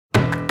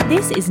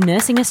This is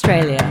Nursing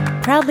Australia,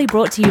 proudly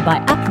brought to you by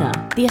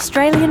APNA, the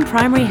Australian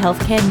Primary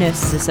Healthcare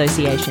Nurses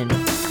Association.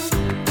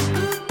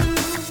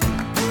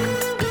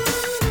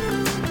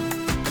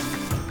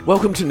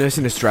 Welcome to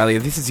Nursing Australia.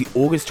 This is the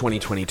August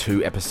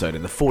 2022 episode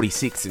and the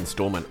 46th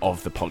instalment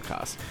of the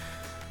podcast.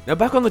 Now,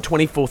 back on the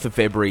 24th of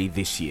February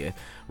this year,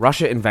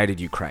 Russia invaded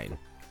Ukraine.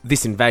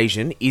 This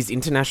invasion is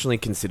internationally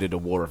considered a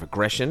war of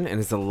aggression and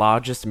is the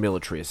largest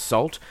military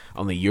assault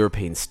on the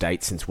European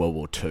state since World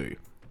War II.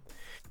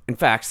 In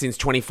fact, since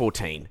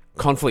 2014,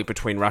 conflict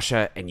between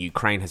Russia and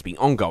Ukraine has been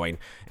ongoing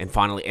and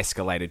finally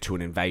escalated to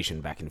an invasion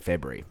back in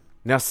February.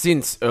 Now,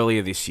 since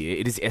earlier this year,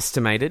 it is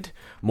estimated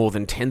more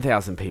than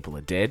 10,000 people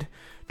are dead,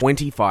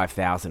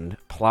 25,000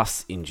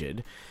 plus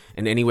injured,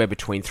 and anywhere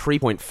between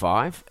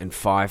 3.5 and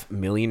 5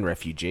 million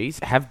refugees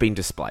have been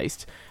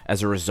displaced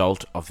as a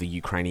result of the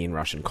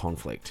Ukrainian-Russian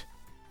conflict.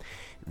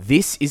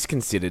 This is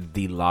considered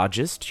the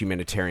largest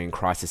humanitarian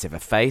crisis ever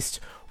faced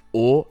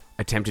or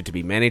attempted to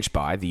be managed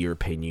by the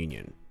European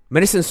Union.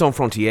 Médecins Sans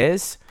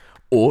Frontières,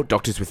 or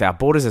Doctors Without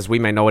Borders as we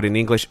may know it in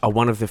English, are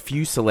one of the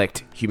few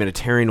select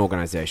humanitarian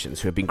organisations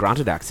who have been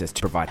granted access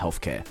to provide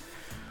healthcare.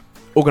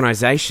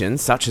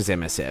 Organisations such as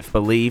MSF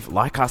believe,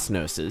 like us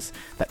nurses,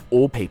 that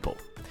all people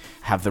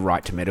have the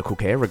right to medical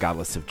care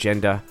regardless of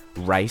gender,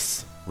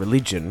 race,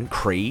 religion,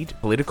 creed,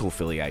 political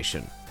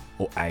affiliation,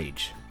 or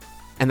age,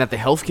 and that the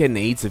healthcare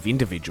needs of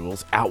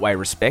individuals outweigh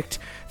respect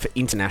for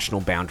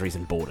international boundaries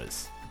and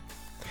borders.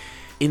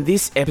 In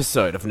this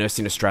episode of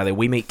Nursing Australia,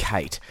 we meet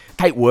Kate.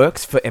 Kate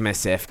works for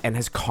MSF and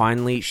has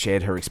kindly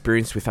shared her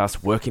experience with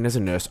us working as a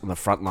nurse on the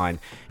front line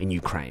in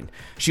Ukraine.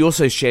 She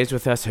also shares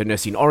with us her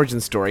nursing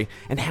origin story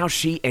and how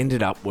she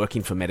ended up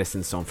working for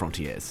Médecins Sans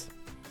Frontières.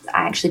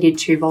 I actually did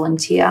 2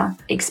 volunteer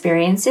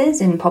experiences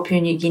in Papua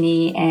New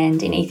Guinea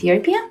and in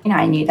Ethiopia.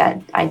 I knew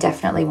that I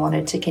definitely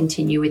wanted to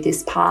continue with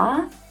this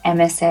path.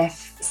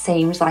 MSF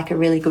seemed like a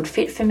really good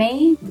fit for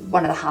me.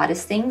 One of the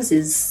hardest things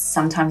is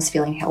sometimes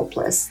feeling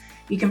helpless.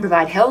 You can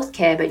provide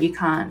healthcare, but you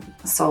can't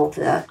solve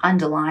the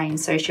underlying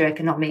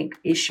socioeconomic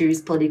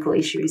issues, political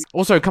issues.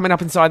 Also, coming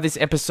up inside this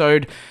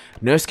episode,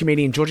 nurse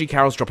comedian Georgie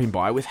Carroll's dropping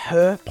by with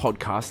her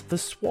podcast, The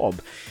Swab,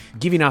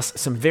 giving us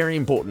some very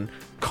important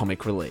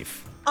comic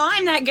relief.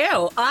 I'm that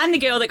girl. I'm the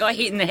girl that got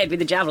hit in the head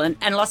with a javelin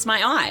and lost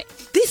my eye.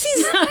 This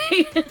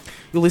is...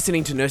 You're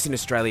listening to Nursing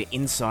Australia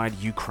Inside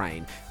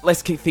Ukraine.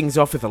 Let's kick things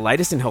off with the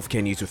latest in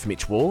healthcare news with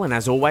Mitch Wall, and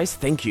as always,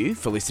 thank you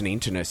for listening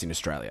to Nursing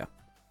Australia.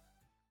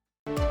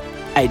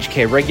 Aged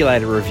care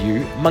regulator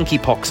review,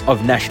 monkeypox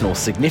of national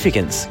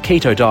significance,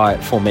 keto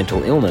diet for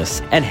mental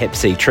illness, and Hep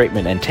C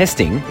treatment and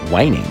testing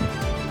waning.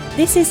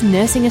 This is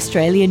Nursing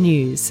Australia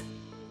News.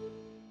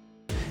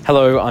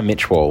 Hello, I'm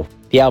Mitch Wall.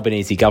 The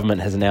Albanese government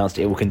has announced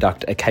it will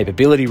conduct a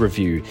capability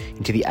review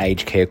into the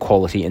Aged Care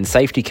Quality and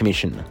Safety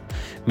Commission.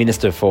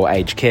 Minister for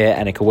Aged Care,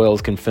 Annika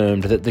Wells,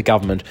 confirmed that the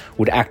government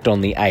would act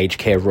on the Aged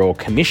Care Royal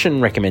Commission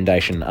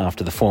recommendation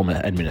after the former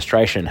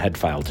administration had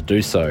failed to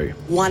do so.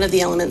 One of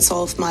the elements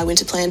of my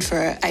winter plan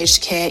for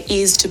aged care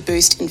is to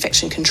boost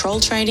infection control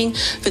training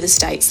for the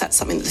states. That's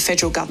something that the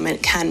federal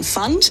government can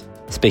fund.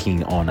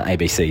 Speaking on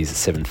ABC's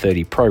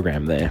 7:30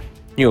 program there.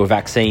 Newer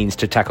vaccines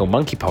to tackle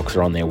monkeypox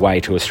are on their way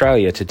to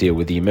Australia to deal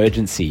with the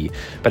emergency,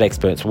 but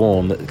experts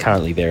warn that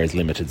currently there is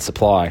limited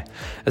supply.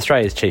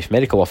 Australia's Chief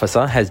Medical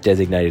Officer has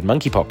designated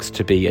monkeypox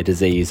to be a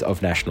disease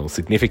of national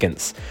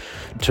significance.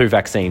 2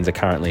 vaccines are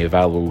currently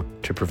available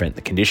to prevent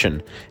the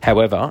condition.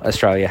 However,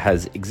 Australia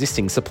has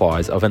existing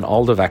supplies of an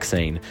older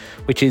vaccine,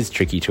 which is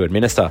tricky to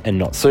administer and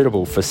not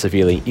suitable for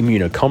severely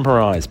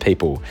immunocompromised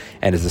people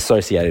and is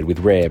associated with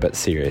rare but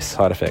serious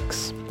side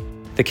effects.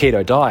 The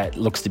keto diet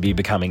looks to be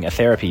becoming a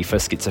therapy for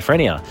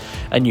schizophrenia.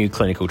 A new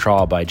clinical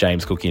trial by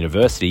James Cook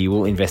University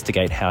will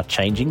investigate how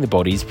changing the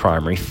body's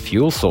primary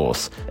fuel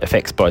source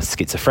affects both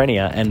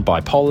schizophrenia and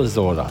bipolar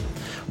disorder.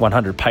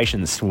 100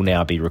 patients will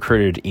now be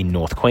recruited in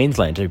North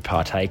Queensland to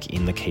partake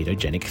in the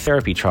ketogenic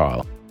therapy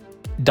trial.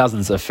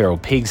 Dozens of feral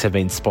pigs have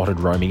been spotted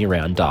roaming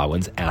around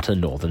Darwin's outer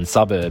northern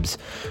suburbs,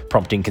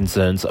 prompting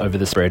concerns over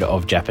the spread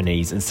of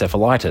Japanese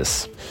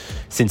encephalitis.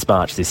 Since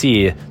March this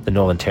year, the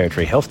Northern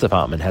Territory Health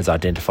Department has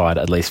identified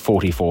at least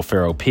 44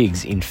 feral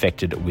pigs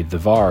infected with the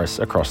virus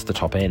across the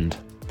top end.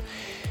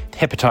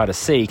 Hepatitis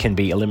C can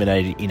be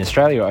eliminated in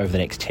Australia over the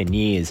next 10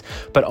 years,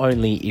 but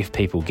only if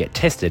people get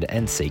tested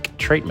and seek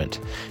treatment.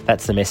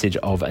 That's the message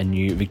of a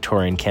new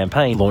Victorian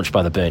campaign launched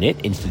by the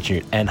Burnett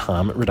Institute and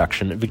Harm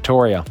Reduction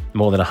Victoria.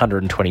 More than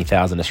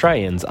 120,000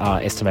 Australians are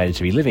estimated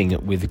to be living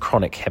with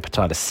chronic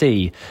hepatitis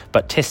C,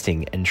 but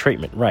testing and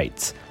treatment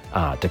rates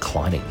are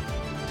declining.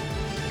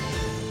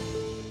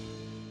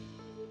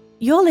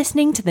 You're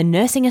listening to the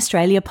Nursing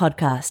Australia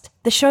podcast,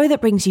 the show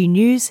that brings you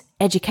news,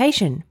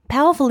 education,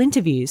 powerful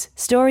interviews,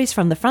 stories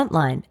from the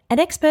frontline,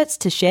 and experts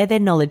to share their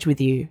knowledge with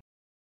you.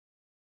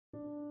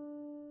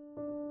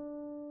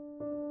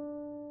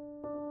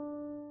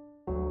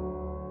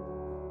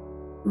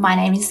 My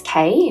name is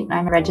Kate.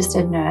 I'm a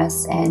registered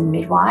nurse and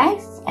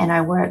midwife, and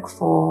I work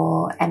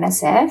for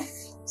MSF,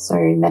 so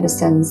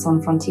Médecins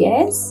Sans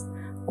Frontières,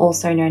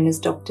 also known as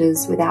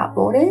Doctors Without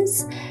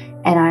Borders.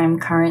 and I'm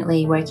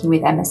currently working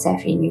with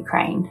MSF in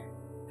Ukraine.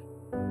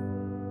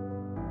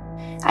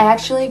 I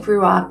actually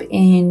grew up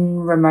in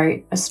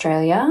remote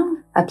Australia,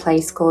 a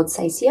place called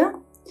Sasia,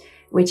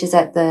 which is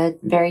at the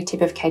very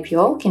tip of Cape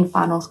York in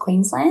far north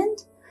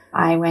Queensland.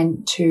 I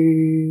went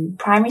to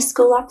primary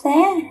school up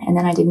there, and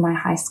then I did my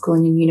high school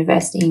and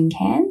university in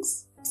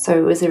Cairns. So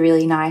it was a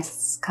really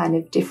nice kind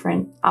of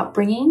different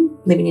upbringing,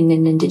 living in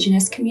an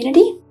Indigenous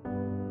community.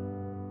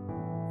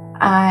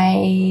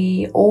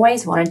 I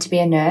always wanted to be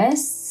a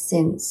nurse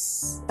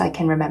since I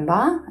can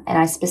remember, and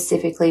I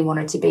specifically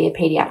wanted to be a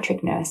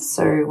paediatric nurse.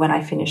 So when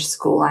I finished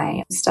school,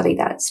 I studied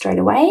that straight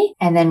away.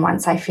 And then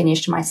once I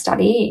finished my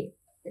study,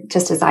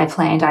 just as I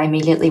planned, I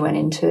immediately went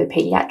into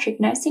paediatric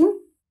nursing.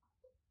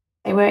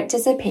 I worked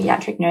as a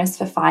paediatric nurse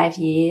for 5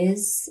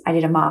 years. I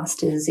did a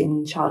master's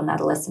in child and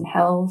adolescent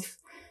health.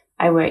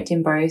 I worked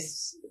in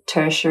both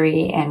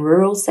tertiary and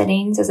rural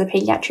settings as a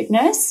paediatric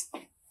nurse.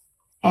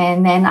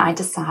 And then I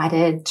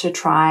decided to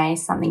try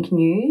something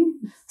new.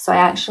 So I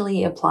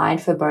actually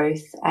applied for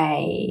both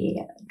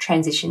a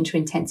transition to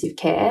intensive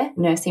care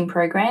nursing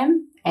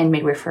program and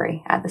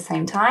midwifery at the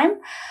same time.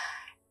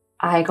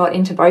 I got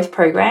into both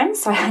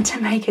programs, so I had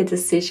to make a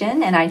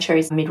decision, and I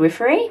chose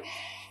midwifery.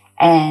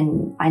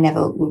 And I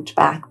never looked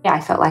back. I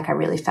felt like I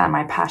really found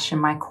my passion,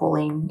 my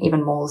calling,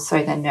 even more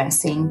so than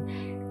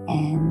nursing.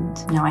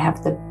 And now I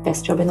have the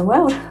best job in the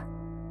world.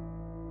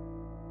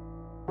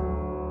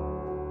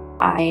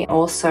 I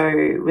also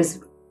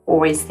was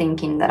always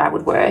thinking that I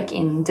would work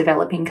in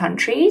developing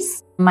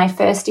countries. My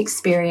first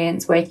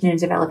experience working in a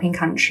developing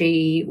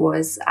country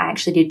was I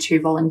actually did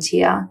 2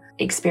 volunteer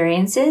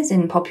experiences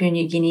in Papua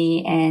New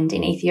Guinea and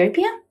in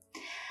Ethiopia.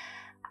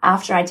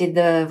 After I did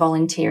the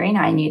volunteering,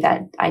 I knew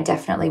that I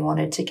definitely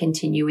wanted to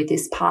continue with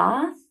this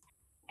path.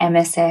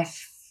 MSF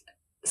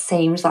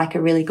seemed like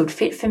a really good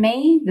fit for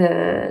me,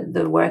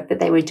 the work that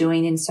they were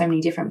doing in so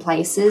many different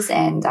places,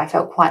 and I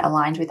felt quite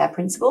aligned with their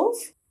principles.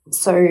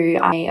 So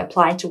I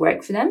applied to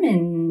work for them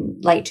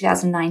in late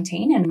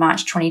 2019, and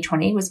March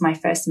 2020 was my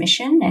first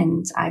mission,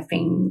 and I've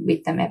been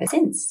with them ever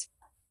since.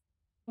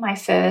 My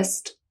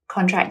first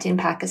contract in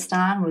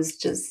Pakistan was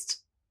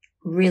just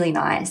really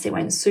nice. It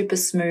went super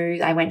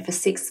smooth. I went for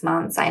 6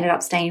 months. I ended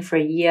up staying for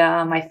a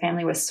year. My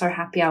family was so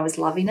happy. I was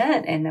loving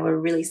it, and they were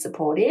really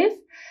supportive.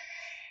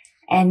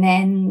 And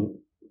then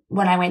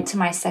when I went to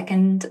my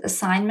second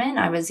assignment,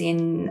 I was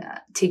in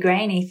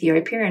Tigray in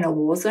Ethiopia in a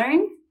war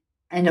zone,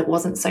 and it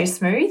wasn't so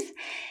smooth.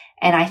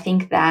 And I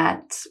think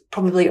that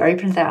probably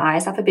opened their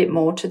eyes up a bit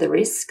more to the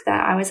risk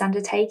that I was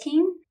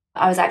undertaking.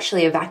 I was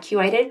actually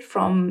evacuated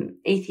from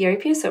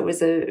Ethiopia, so it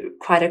was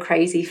quite a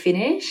crazy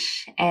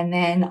finish. And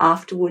then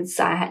afterwards,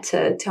 I had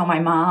to tell my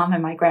mom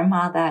and my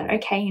grandma that,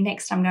 okay,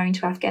 next I'm going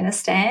to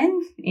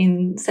Afghanistan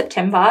in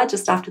September,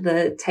 just after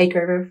the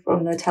takeover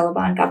from the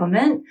Taliban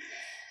government.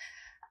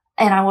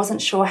 And I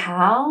wasn't sure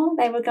how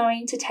they were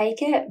going to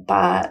take it,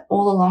 but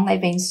all along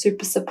they've been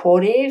super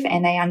supportive,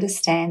 and they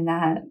understand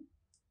that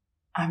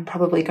I'm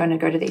probably going to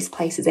go to these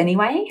places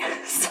anyway.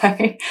 So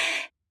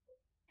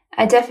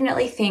I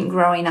definitely think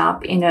growing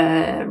up in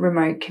a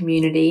remote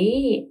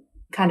community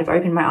kind of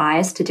opened my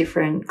eyes to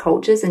different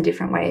cultures and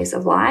different ways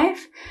of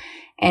life.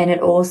 And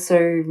it also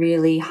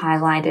really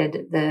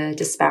highlighted the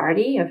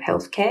disparity of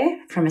healthcare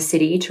from a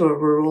city to a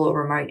rural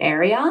or remote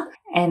area.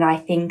 And I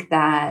think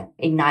that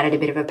ignited a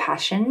bit of a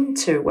passion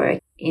to work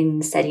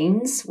in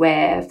settings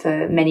where,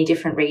 for many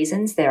different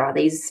reasons, there are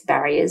these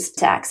barriers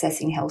to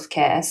accessing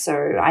healthcare.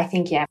 So I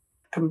think,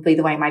 probably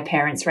the way my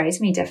parents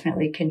raised me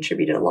definitely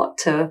contributed a lot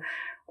to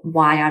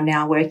why I'm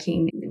now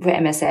working for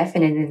MSF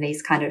and in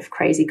these kind of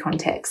crazy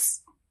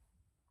contexts.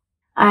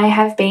 I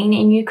have been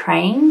in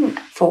Ukraine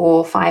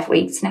for 5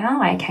 weeks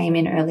now. I came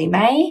in early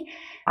May.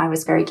 I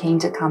was very keen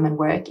to come and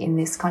work in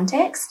this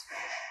context.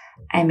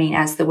 I mean,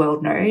 as the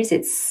world knows,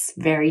 it's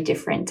very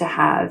different to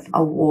have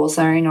a war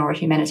zone or a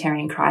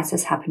humanitarian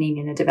crisis happening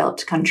in a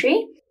developed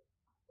country.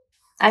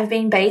 I've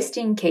been based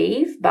in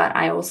Kyiv, but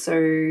I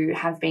also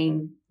have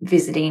been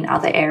visiting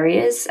other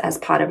areas as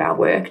part of our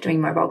work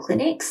doing mobile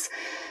clinics.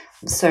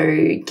 So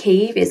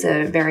Kyiv is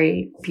a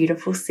very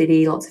beautiful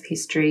city, lots of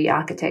history,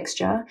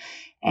 architecture,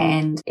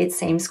 and it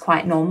seems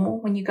quite normal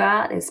when you go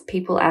out. There's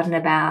people out and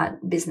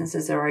about,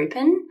 businesses are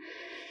open.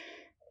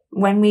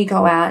 When we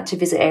go out to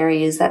visit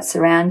areas that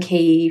surround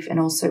Kyiv, and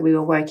also we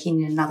were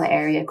working in another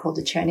area called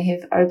the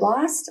Chernihiv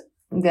Oblast,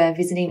 we're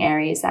visiting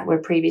areas that were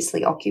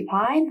previously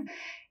occupied,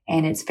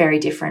 and it's very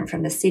different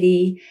from the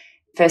city.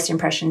 First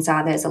impressions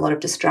are there's a lot of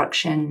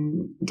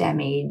destruction,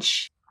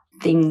 damage.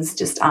 Things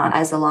just aren't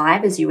as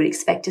alive as you would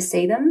expect to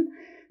see them.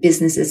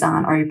 Businesses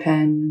aren't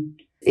open.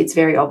 It's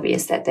very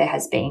obvious that there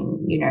has been,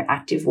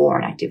 active war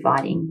and active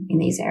fighting in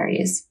these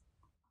areas.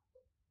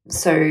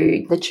 So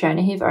the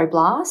Chernihiv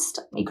Oblast,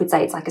 you could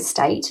say it's like a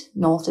state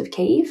north of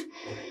Kyiv.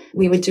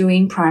 We were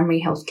doing primary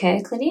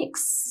healthcare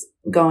clinics,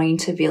 going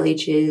to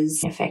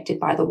villages affected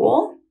by the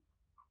war.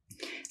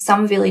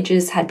 Some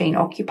villages had been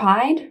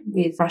occupied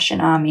with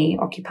Russian army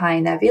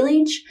occupying their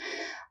village.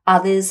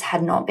 Others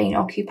had not been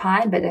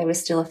occupied, but they were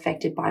still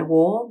affected by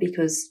war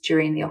because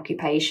during the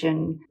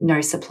occupation, no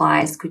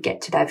supplies could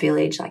get to their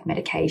village, like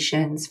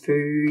medications,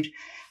 food,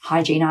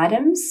 hygiene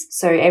items.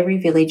 So every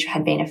village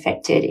had been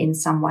affected in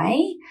some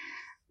way.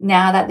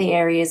 Now that the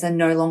areas are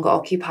no longer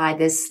occupied,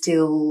 there's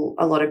still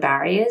a lot of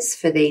barriers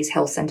for these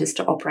health centres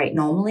to operate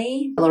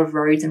normally. A lot of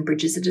roads and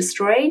bridges are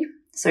destroyed,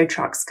 so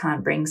trucks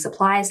can't bring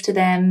supplies to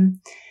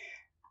them.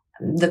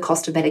 The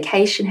cost of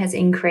medication has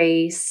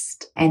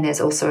increased, and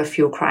there's also a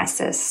fuel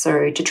crisis.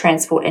 So to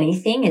transport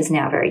anything is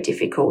now very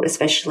difficult,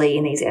 especially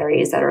in these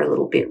areas that are a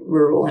little bit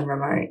rural and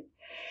remote.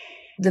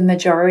 The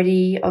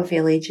majority of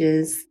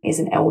villages is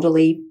an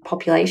elderly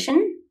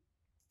population,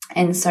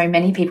 and so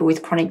many people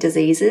with chronic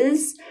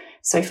diseases.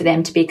 So for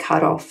them to be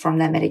cut off from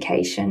their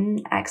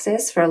medication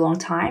access for a long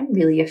time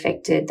really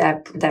affected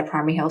their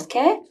primary health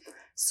care.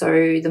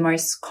 So the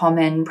most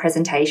common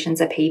presentations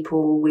are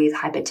people with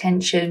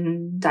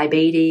hypertension,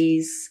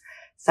 diabetes,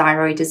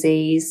 thyroid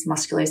disease,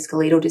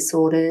 musculoskeletal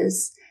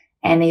disorders.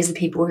 And these are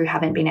people who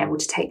haven't been able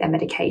to take their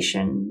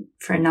medication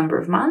for a number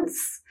of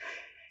months.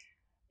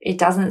 It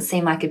doesn't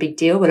seem like a big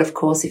deal, but of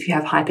course, if you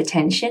have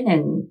hypertension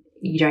and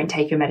you don't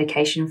take your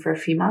medication for a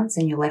few months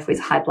and you're left with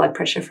high blood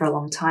pressure for a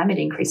long time, it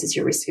increases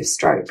your risk of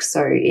stroke.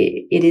 So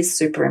it is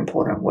super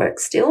important work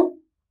still.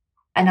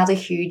 Another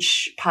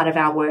huge part of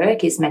our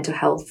work is mental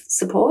health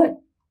support,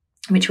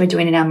 which we're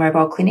doing in our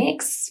mobile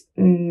clinics.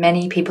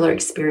 Many people are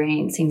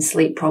experiencing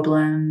sleep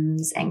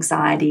problems,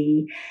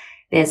 anxiety.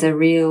 There's a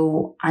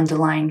real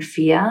underlying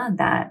fear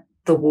that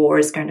the war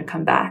is going to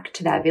come back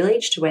to their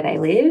village, to where they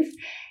live.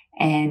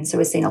 And so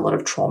we're seeing a lot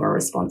of trauma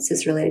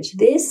responses related to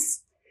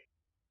this.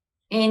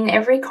 In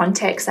every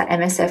context that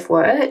MSF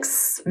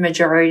works,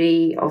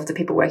 majority of the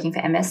people working for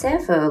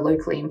MSF are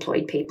locally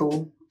employed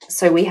people.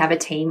 So we have a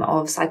team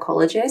of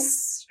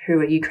psychologists who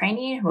are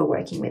Ukrainian who are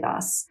working with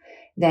us.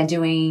 They're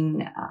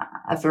doing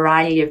a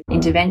variety of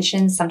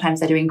interventions. Sometimes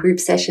they're doing group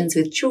sessions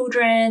with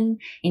children,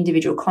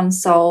 individual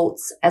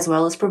consults, as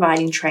well as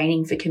providing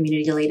training for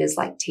community leaders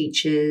like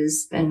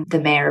teachers and the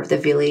mayor of the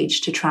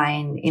village to try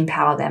and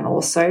empower them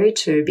also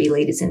to be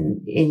leaders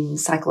in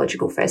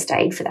psychological first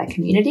aid for their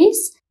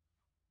communities.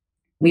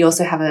 We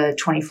also have a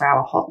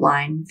 24-hour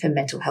hotline for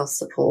mental health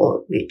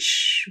support,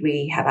 which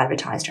we have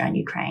advertised around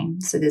Ukraine.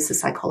 So there's a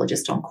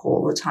psychologist on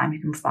call all the time who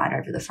can provide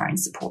over the phone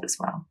support as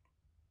well.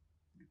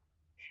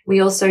 We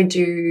also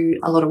do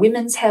a lot of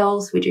women's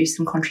health. We do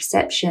some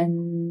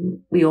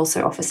contraception. We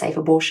also offer safe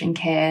abortion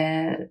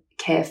care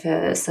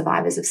for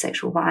survivors of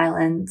sexual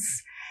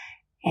violence.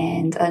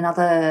 And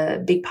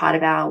another big part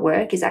of our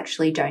work is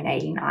actually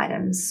donating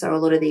items. So a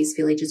lot of these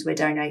villages, we're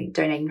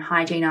donating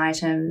hygiene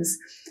items,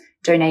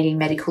 donating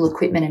medical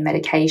equipment and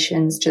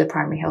medications to the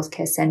primary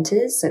healthcare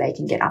centres so they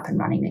can get up and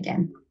running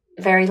again.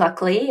 Very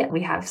luckily,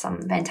 we have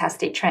some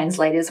fantastic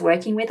translators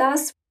working with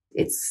us.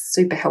 It's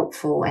super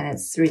helpful and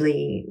it's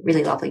really,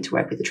 really lovely to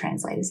work with the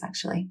translators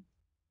actually.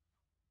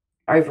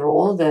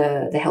 Overall,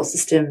 the health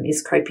system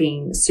is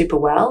coping super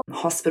well.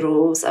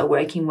 Hospitals are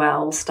working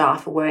well,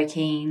 staff are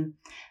working.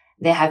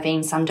 There have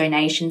been some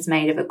donations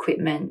made of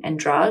equipment and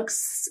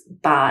drugs,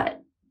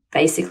 but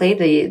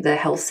basically, the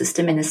health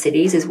system in the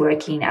cities is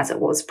working as it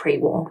was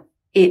pre-war.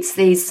 It's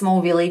these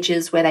small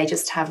villages where they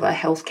just have a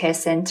healthcare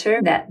centre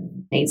that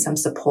needs some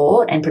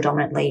support, and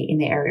predominantly in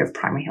the area of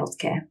primary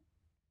healthcare.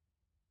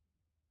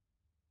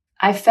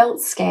 I felt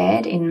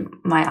scared in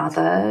my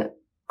other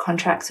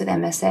contracts with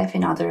MSF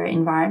in other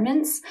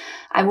environments.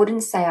 I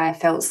wouldn't say I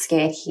felt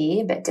scared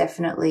here, but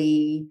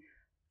definitely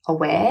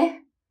aware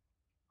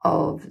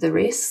of the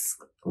risks.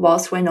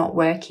 Whilst we're not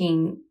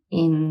working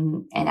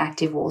in an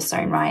active war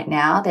zone right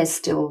now, there's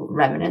still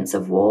remnants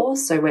of war.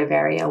 So we're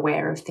very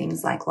aware of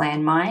things like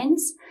landmines.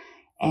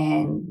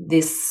 And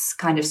this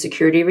kind of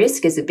security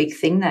risk is a big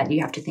thing that you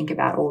have to think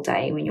about all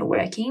day when you're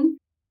working.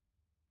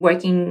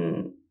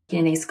 Working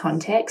in these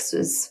contexts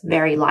was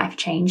very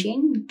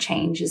life-changing.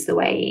 Changes the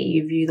way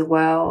you view the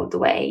world, the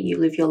way you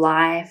live your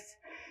life.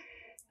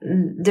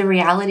 The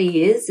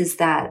reality is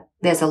that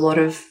there's a lot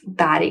of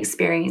bad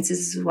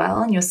experiences as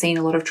well, and you're seeing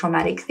a lot of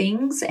traumatic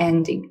things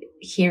and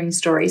hearing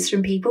stories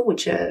from people,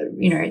 which are,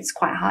 it's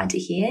quite hard to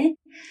hear.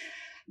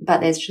 But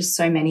there's just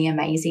so many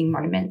amazing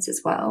moments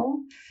as well.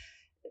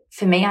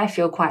 For me, I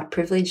feel quite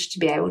privileged to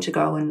be able to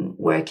go and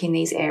work in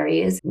these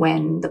areas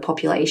when the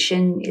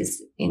population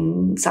is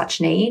in such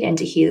need, and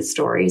to hear the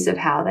stories of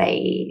how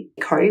they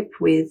cope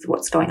with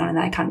what's going on in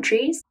their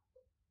countries.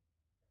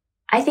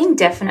 I think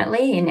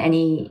definitely in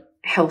any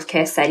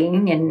healthcare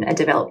setting in a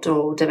developed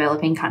or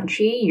developing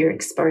country, you're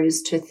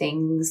exposed to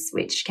things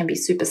which can be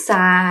super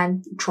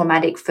sad,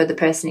 traumatic for the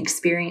person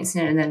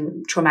experiencing it, and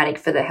then traumatic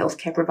for the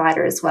healthcare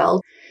provider as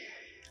well.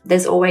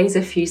 There's always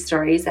a few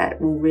stories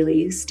that will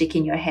really stick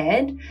in your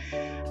head.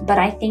 But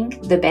I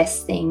think the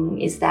best thing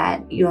is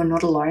that you're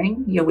not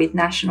alone. You're with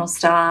national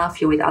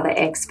staff, you're with other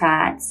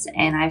expats.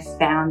 And I've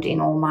found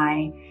in all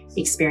my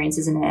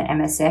experiences in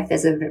MSF,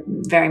 there's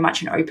very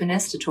much an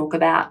openness to talk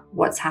about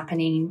what's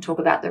happening, talk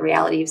about the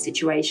reality of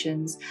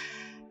situations,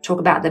 talk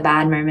about the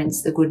bad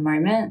moments, the good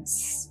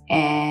moments.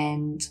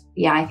 And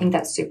yeah, I think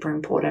that's super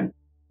important.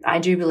 I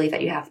do believe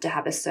that you have to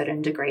have a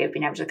certain degree of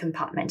being able to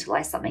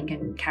compartmentalise something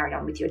and carry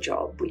on with your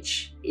job,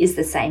 which is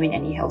the same in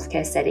any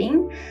healthcare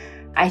setting.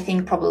 I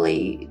think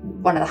probably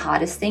one of the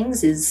hardest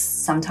things is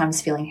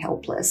sometimes feeling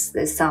helpless.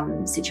 There's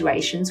some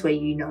situations where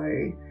you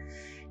know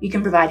you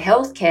can provide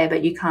healthcare,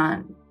 but you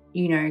can't,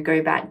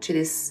 go back to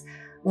this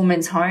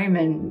woman's home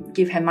and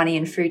give her money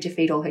and food to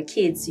feed all her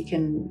kids. You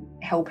can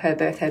help her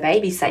birth her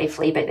baby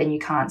safely, but then you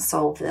can't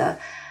solve the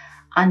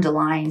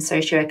underlying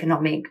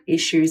socioeconomic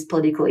issues,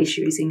 political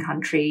issues in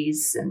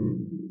countries.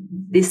 And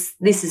this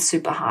is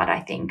super hard, I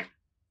think.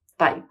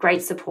 But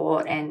great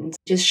support and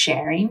just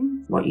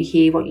sharing what you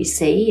hear, what you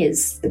see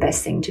is the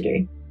best thing to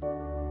do.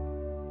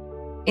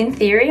 In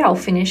theory, I'll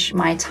finish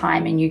my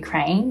time in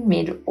Ukraine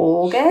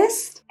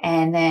mid-August,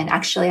 and then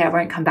actually I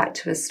won't come back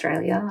to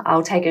Australia.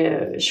 I'll take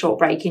a short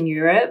break in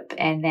Europe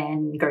and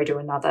then go do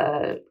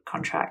another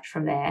contract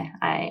from there.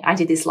 I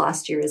did this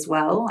last year as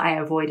well. I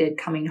avoided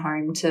coming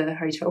home to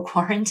hotel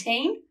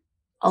quarantine.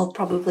 I'll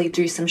probably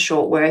do some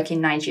short work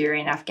in Nigeria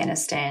and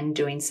Afghanistan,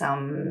 doing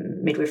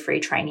some midwifery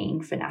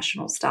training for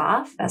national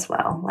staff as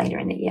well later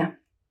in the year.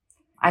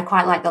 I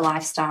quite like the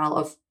lifestyle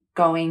of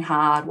going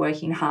hard,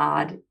 working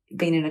hard,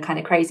 being in a kind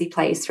of crazy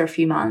place for a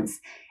few months,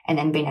 and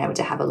then being able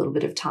to have a little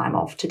bit of time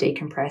off to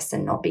decompress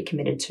and not be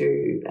committed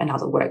to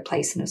another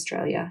workplace in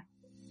Australia.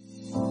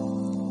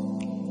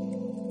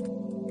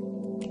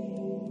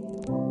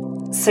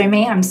 So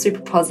me, I'm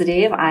super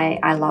positive.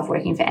 I love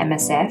working for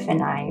MSF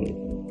and I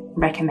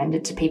recommend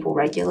it to people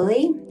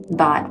regularly,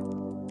 but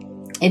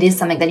it is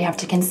something that you have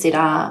to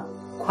consider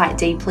quite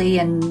deeply,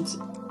 and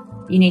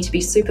you need to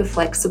be super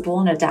flexible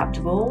and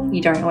adaptable.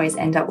 You don't always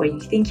end up where you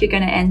think you're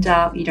going to end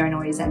up. You don't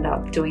always end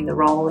up doing the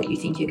role that you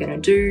think you're going to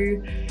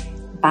do.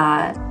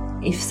 But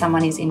if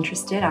someone is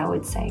interested, I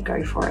would say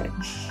go for it.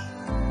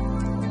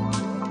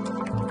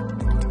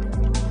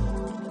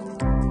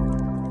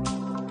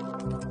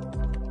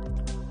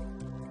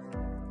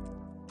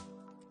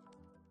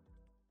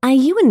 Are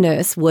you a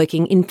nurse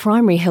working in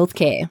primary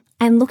healthcare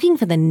and looking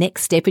for the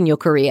next step in your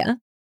career?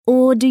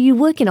 Or do you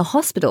work in a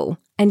hospital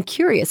and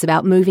curious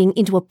about moving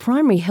into a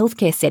primary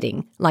healthcare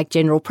setting like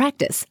general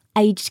practice,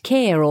 aged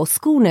care or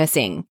school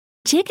nursing?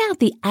 Check out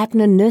the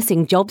APNA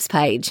Nursing Jobs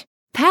page,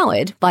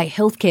 powered by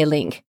Healthcare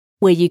Link,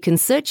 where you can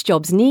search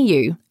jobs near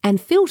you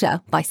and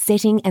filter by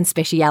setting and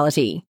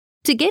speciality.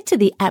 To get to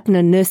the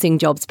APNA Nursing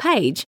Jobs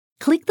page,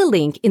 click the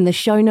link in the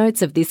show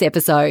notes of this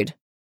episode.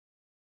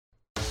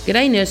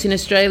 G'day Nursing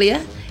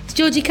Australia, it's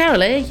Georgie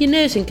Carroll here, your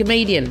nursing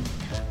comedian.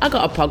 I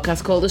got a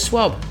podcast called The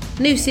Swab,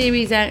 new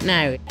series out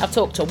now. I've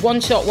talked to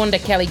one-shot wonder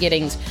Kelly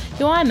Giddings,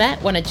 who I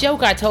met when a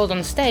joke I told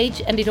on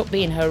stage ended up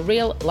being her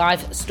real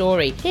life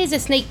story. Here's a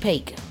sneak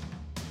peek.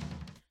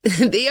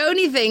 The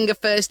only thing a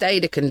first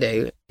aider can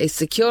do is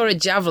secure a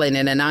javelin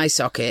in an eye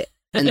socket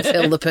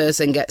until the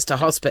person gets to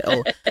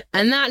hospital,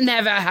 and that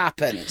never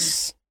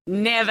happens.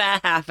 Never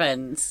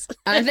happens.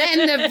 And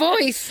then the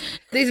voice,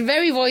 this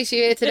very voice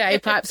you hear today,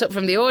 pipes up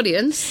from the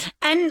audience.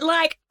 And,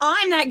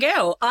 I'm that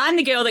girl. I'm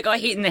the girl that got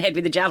hit in the head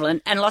with a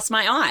javelin and lost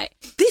my eye.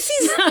 This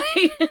is...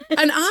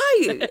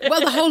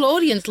 the whole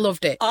audience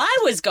loved it. I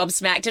was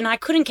gobsmacked and I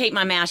couldn't keep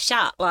my mouth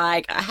shut.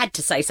 I had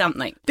to say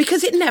something.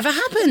 Because it never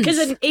happens.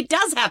 Because it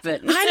does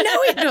happen. I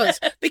know it does.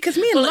 Because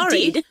me and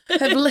Laurie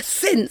have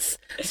since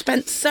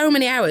spent so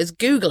many hours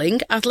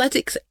Googling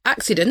athletics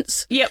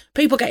accidents. Yep.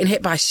 People getting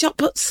hit by shot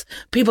puts.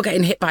 People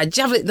getting hit by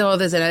javelin. Though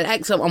there's an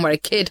excellent one where a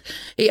kid,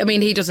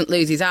 he doesn't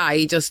lose his eye.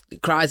 He just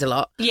cries a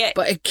lot. Yeah.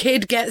 But a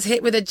kid gets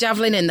hit with a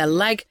javelin in the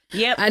leg.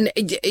 Yep. And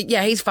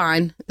yeah, he's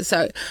fine.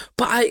 So,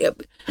 but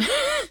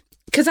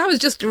because I was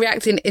just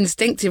reacting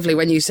instinctively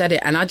when you said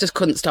it, and I just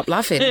couldn't stop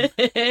laughing.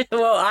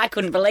 Well, I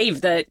couldn't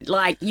believe that,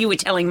 you were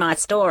telling my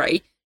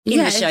story in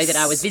the show that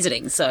I was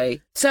visiting, so...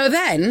 So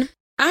then,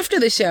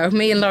 after the show,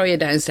 me and Laurie are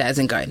downstairs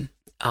and going,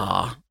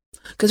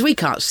 because we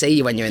can't see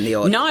you when you're in the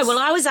audience. No, well,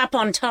 I was up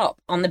on top,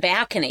 on the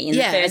balcony in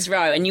the first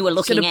row, and you were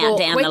looking out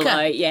down quicker. the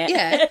low.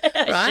 Yeah,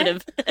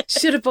 right.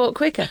 Should have bought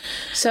quicker.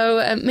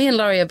 So me and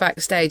Laurie are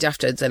backstage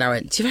afterwards, and I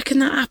went, "Do you reckon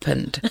that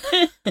happened?"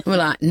 And we're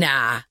like,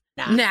 "Nah."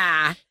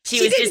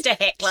 She was just a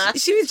heckler.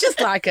 She was just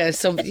like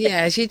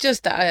she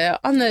just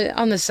on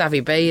the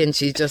Savvy Bee, and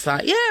she's just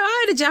like, "Yeah,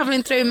 I had a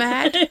javelin through my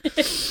head."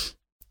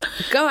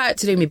 Go out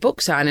to do my book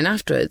signing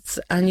afterwards,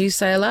 and you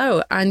say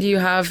hello, and you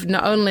have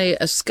not only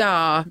a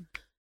scar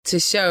to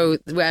show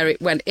where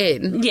it went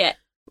in,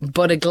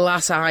 but a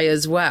glass eye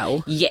as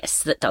well.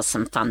 Yes, that does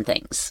some fun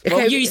things. Okay.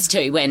 Well, used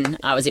to when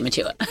I was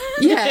immature.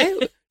 Yeah.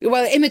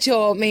 Well,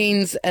 immature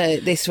means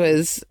this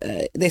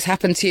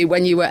happened to you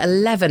when you were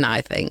 11, I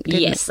think.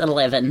 Yes,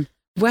 11.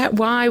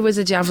 Why was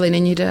a javelin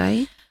in your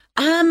day?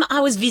 I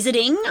was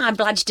visiting. I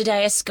bludged a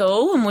day of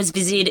school and was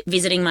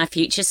visiting my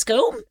future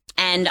school.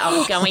 And I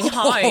was going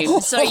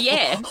home. So,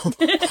 yeah. And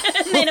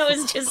then it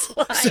was just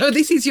like... So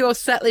this is your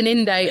settling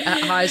in day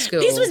at high school?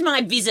 This was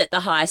my visit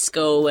the high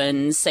school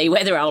and see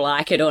whether I'll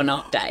like it or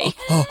not day.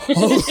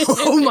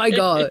 Oh my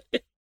God.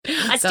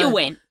 I still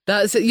went.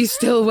 You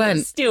still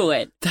went? Still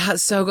went.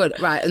 That's so good.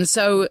 Right. And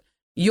so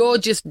you're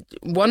just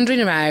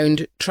wandering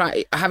around,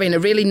 having a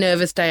really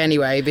nervous day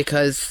anyway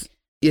because...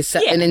 you're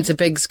settling into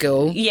big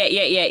school.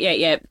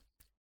 Yeah.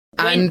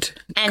 And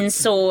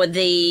saw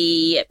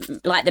the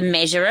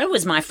measurer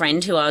was my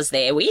friend who I was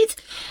there with.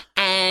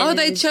 And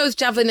they chose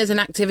javelin as an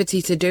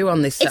activity to do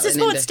on this. It's a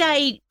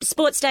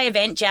sports day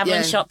event,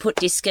 javelin, shot put,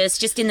 discus,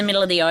 just in the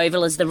middle of the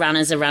oval as the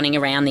runners are running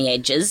around the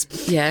edges.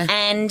 Yeah.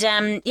 And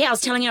I was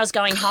telling you I was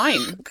going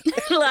home.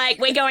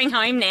 We're going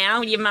home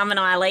now. Your mum and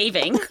I are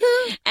leaving.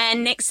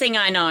 And next thing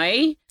I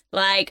know,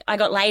 I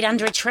got laid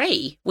under a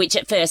tree, which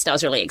at first I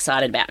was really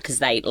excited about because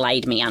they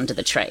laid me under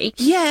the tree.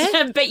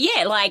 Yeah. But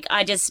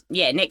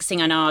next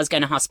thing I know, I was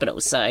going to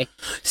hospital. So,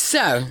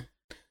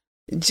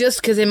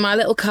 just because in my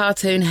little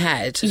cartoon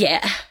head,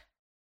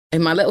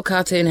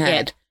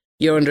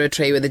 you're under a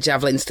tree with a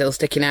javelin still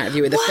sticking out of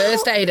you with a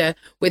first aider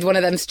with one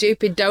of them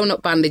stupid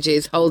donut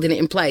bandages holding it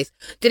in place.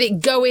 Did it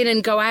go in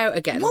and go out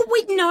again? Well,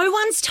 no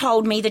one's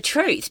told me the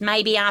truth.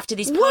 Maybe after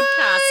this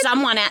podcast,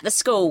 someone at the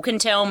school can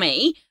tell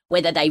me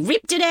whether they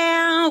ripped it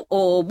out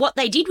or what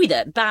they did with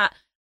it. But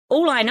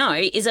all I know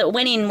is it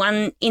went in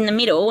one in the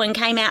middle and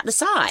came out the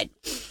side.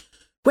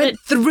 Went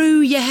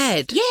through your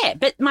head? Yeah,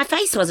 but my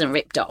face wasn't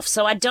ripped off,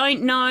 so I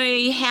don't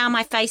know how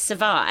my face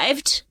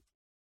survived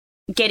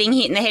getting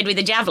hit in the head with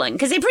a javelin,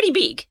 because they're pretty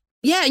big.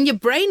 Yeah, and your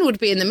brain would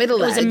be in the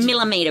middle of it. It was a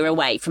millimetre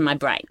away from my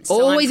brain.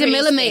 So always a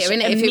millimetre, isn't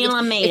it?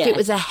 If it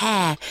was a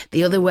hair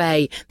the other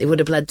way, they would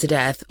have bled to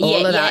death.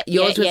 All of that.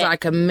 Yours was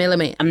like a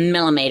millimetre. A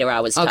millimetre,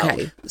 I was told.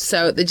 Okay,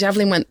 so the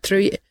javelin went through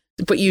you,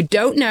 but you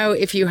don't know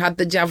if you had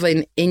the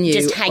javelin in you.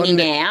 Just hanging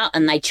out,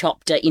 and they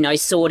chopped it,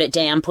 sawed it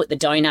down, put the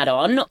donut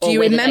on. Do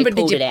you remember,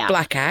 did you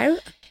black out?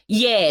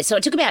 Yeah, so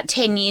it took about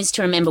 10 years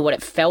to remember what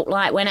it felt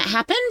like when it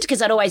happened,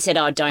 because I'd always said,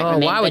 don't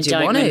remember, why would you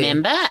don't want to?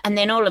 remember. And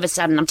then all of a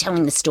sudden I'm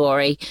telling the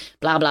story,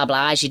 blah, blah,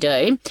 blah, as you do.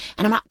 And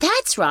I'm like,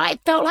 that's right,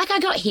 it felt like I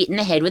got hit in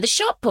the head with a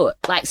shot put,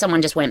 like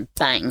someone just went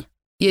bang.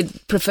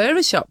 You'd prefer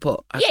a shot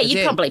put?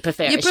 You'd probably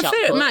prefer a shot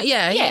put. Matt,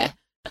 yeah.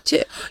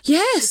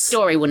 Yes. The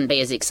story wouldn't be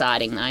as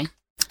exciting, though.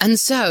 And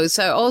so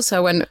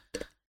also when...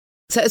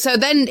 So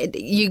then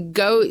you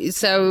go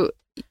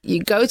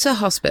to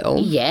hospital.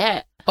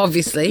 Yeah.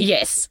 Obviously.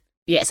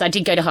 Yes, I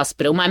did go to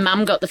hospital. My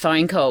mum got the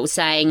phone call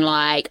saying,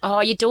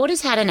 your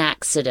daughter's had an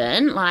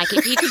accident.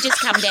 If you could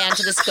just come down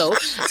to the school.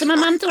 So my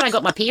mum thought I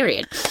got my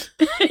period.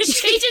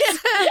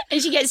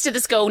 And she gets to the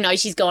school, no,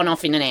 she's gone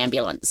off in an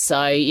ambulance. So,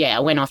 I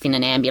went off in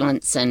an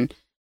ambulance and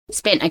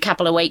spent a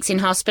couple of weeks in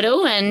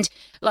hospital. And,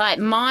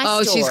 my story...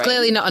 Oh, she's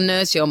clearly not a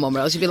nurse, your mum, or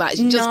else she'd be like,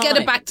 just get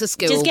her back to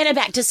school. Just get her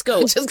back to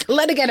school. Just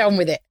let her get on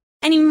with it.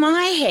 And in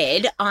my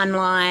head, I'm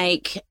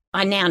like...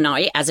 I now know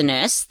as a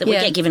nurse that we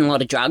get given a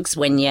lot of drugs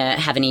when you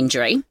have an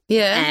injury.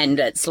 Yeah. And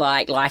it's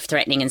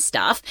life-threatening and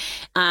stuff.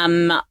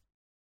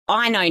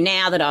 I know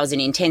now that I was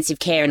in intensive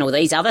care and all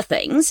these other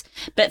things,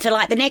 but for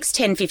the next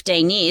 10,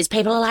 15 years,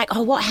 people are like,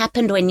 what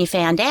happened when you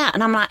found out?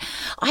 And I'm like,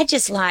 I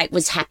just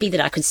was happy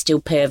that I could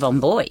still perv on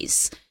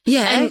boys.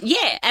 Yeah.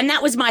 And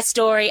that was my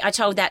story. I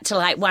told that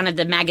to one of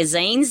the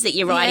magazines that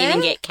you write in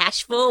and get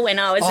cash for when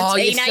I was a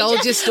teenager. You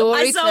sold your story.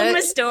 I sold my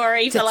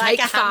story for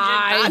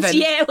 $100.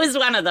 Yeah, it was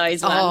one of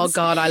those ones. Oh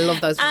God, I love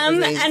those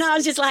magazines. And I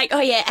was just like,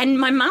 and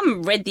my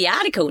mum read the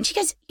article and she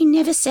goes, you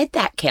never said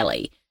that,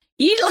 Kelly.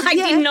 You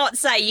did not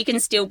say you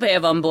can still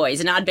perv on boys.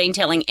 And I'd been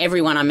telling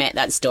everyone I met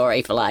that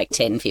story for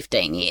 10,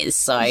 15 years.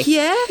 So got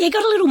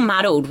a little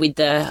muddled with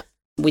the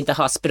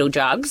hospital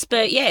drugs,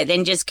 but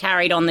then just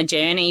carried on the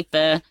journey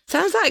for...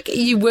 Sounds like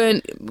you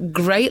weren't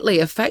greatly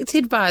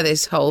affected by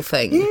this whole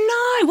thing.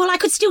 No, well, I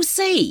could still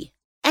see.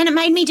 And it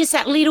made me just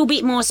that little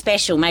bit more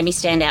special, made me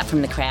stand out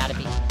from the crowd a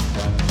bit.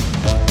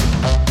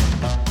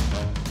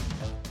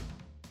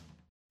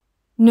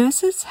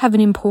 Nurses have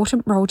an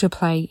important role to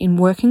play in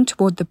working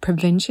toward the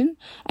prevention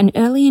and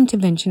early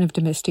intervention of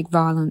domestic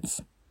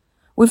violence.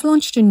 We've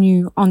launched a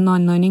new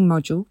online learning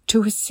module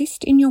to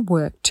assist in your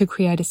work to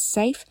create a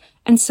safe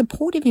and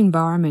supportive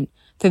environment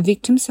for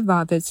victim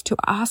survivors to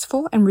ask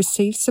for and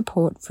receive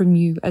support from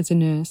you as a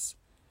nurse.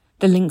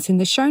 The link's in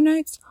the show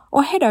notes,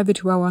 or head over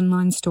to our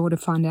online store to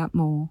find out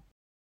more.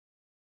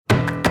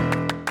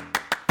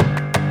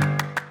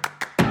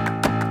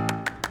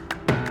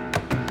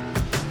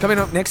 Coming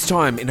up next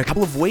time, in a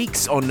couple of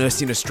weeks on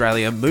Nursing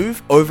Australia,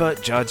 move over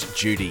Judge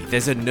Judy.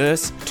 There's a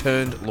nurse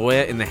turned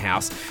lawyer in the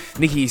house.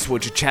 Nikki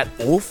Eastwood to chat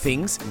all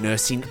things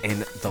nursing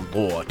and the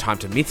law. Time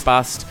to myth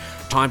bust,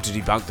 time to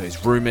debunk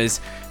those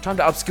rumours, time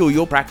to upskill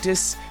your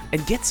practice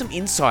and get some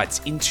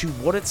insights into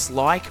what it's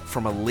like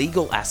from a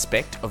legal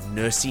aspect of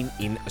nursing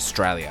in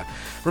Australia.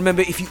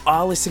 Remember, if you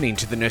are listening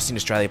to the Nursing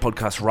Australia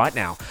podcast right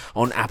now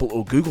on Apple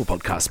or Google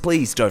Podcasts,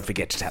 please don't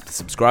forget to tap the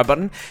subscribe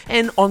button.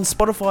 And on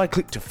Spotify,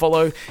 click to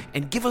follow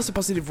and give us a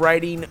positive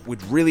rating.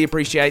 We'd really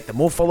appreciate the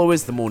more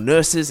followers, the more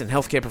nurses and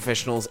healthcare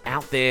professionals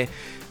out there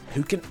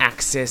who can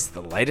access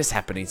the latest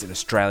happenings in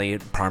Australian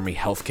primary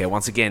healthcare.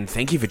 Once again,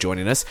 thank you for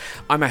joining us.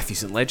 I'm Matthew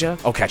St. Ledger.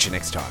 I'll catch you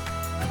next time.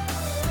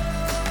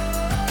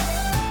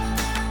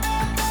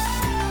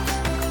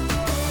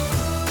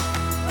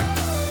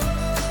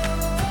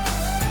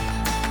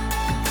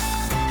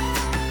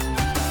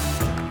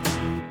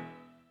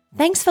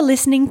 Thanks for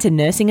listening to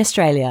Nursing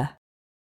Australia.